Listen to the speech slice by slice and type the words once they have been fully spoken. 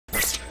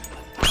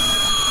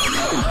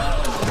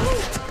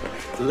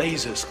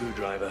laser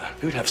screwdriver.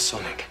 Who'd have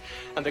Sonic?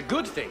 And the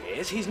good thing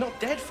is, he's not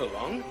dead for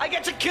long. I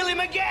get to kill him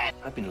again!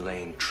 I've been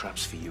laying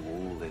traps for you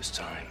all this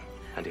time.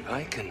 And if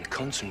I can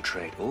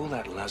concentrate all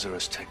that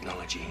Lazarus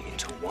technology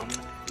into one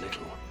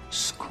little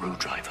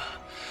screwdriver.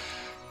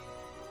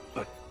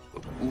 But,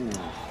 ooh,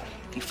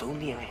 if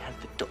only I had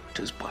the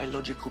Doctor's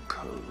biological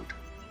code.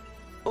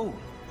 Oh,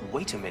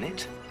 wait a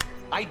minute.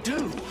 I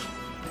do!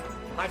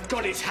 I've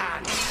got his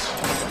hands!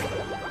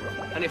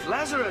 And if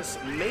Lazarus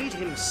made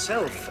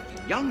himself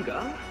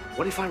younger,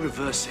 what if I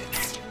reverse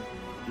it?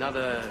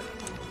 Another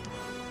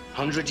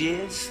 100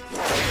 years?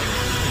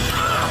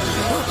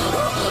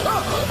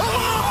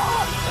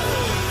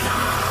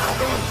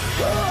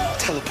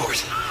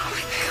 Teleport.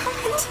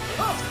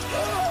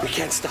 We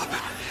can't stop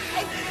him.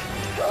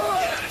 Get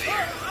out of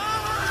here.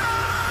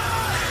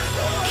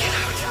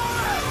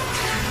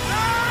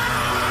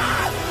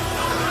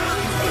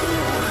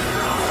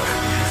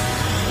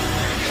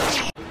 Get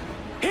out.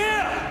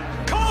 Here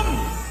come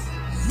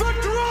the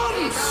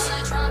drums!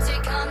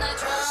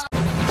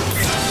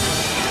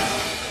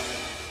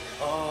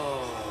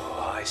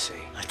 Oh, I see.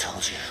 I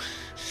told you.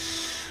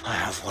 I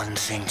have one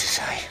thing to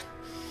say.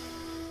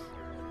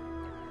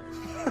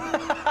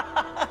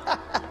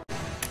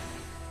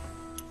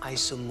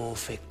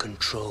 Isomorphic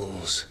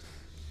controls.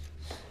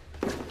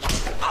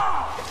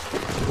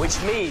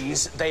 Which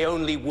means they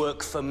only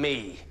work for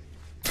me.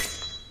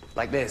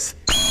 Like this.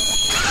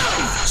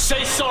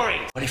 Say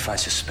sorry! What if I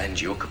suspend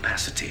your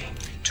capacity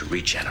to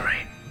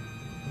regenerate?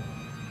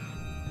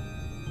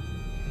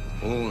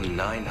 All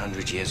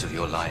 900 years of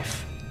your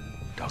life,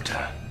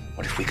 Doctor,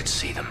 what if we could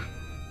see them?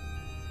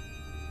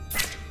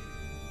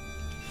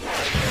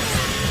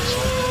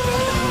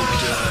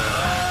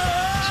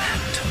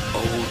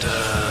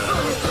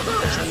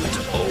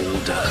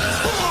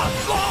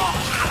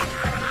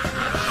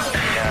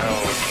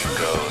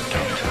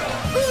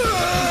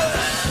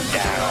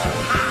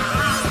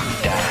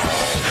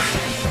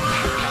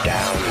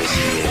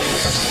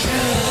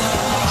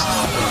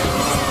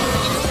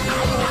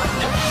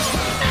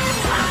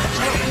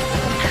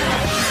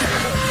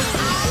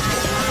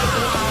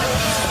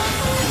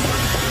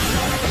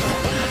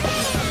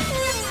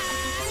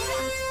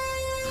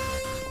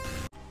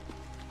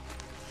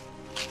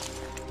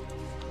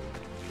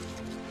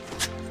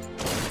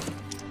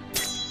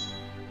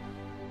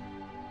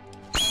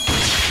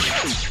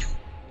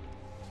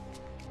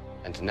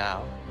 And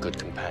now, good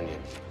companion,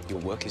 your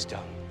work is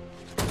done.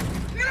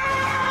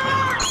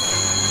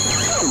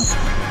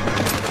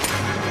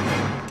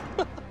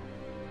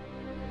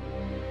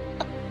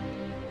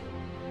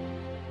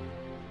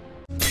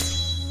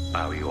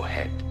 Bow your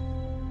head.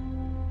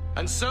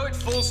 And so it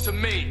falls to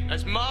me,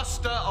 as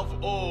master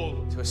of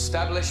all, to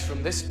establish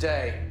from this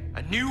day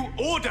a new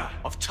order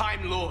of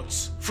Time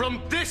Lords.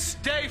 From this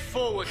day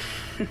forward.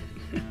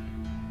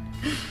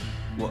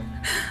 What?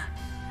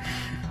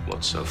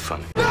 What's so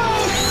funny? No!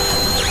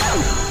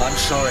 I'm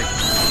sorry.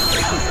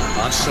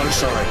 I'm so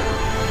sorry.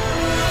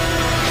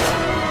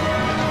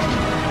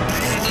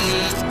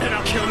 Then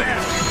I'll kill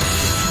them.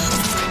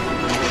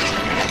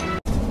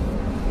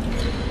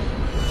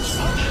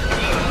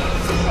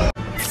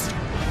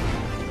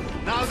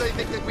 Now they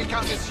think that we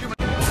count as human.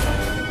 There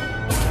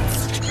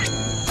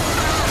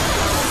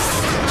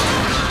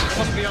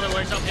must be other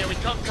ways up here. We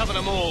can't cover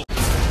them all.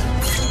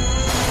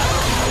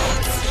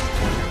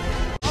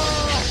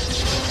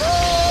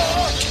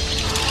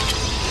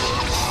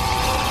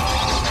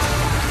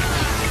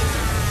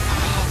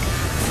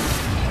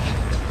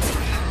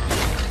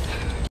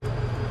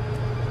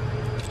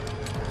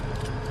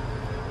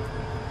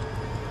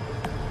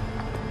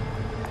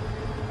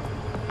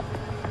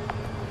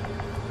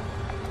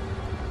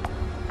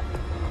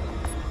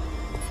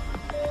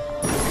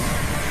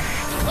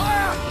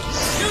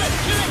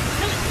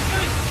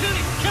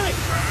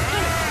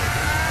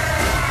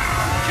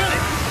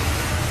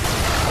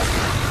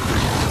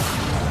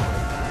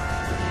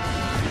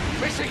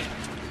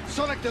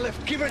 Sonic, the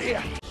lift. Keep it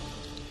here.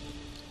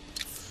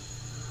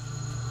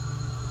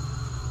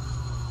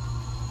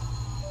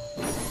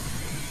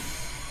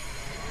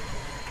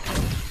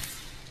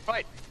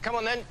 Right, come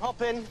on then.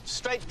 Hop in.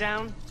 Straight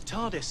down.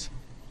 TARDIS.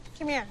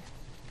 Come here.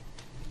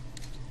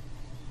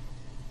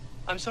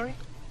 I'm sorry?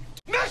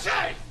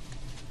 Missy!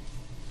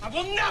 I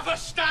will never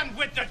stand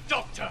with the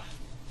Doctor!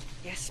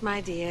 Yes, my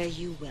dear,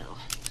 you will.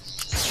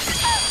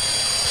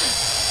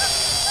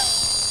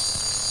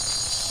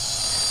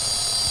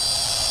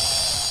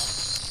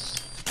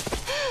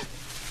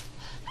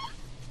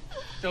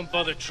 Don't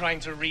bother trying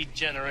to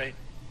regenerate.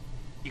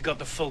 You got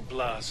the full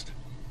blast.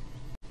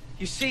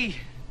 You see,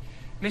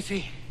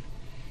 Missy,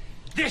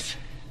 this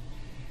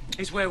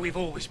is where we've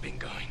always been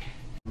going.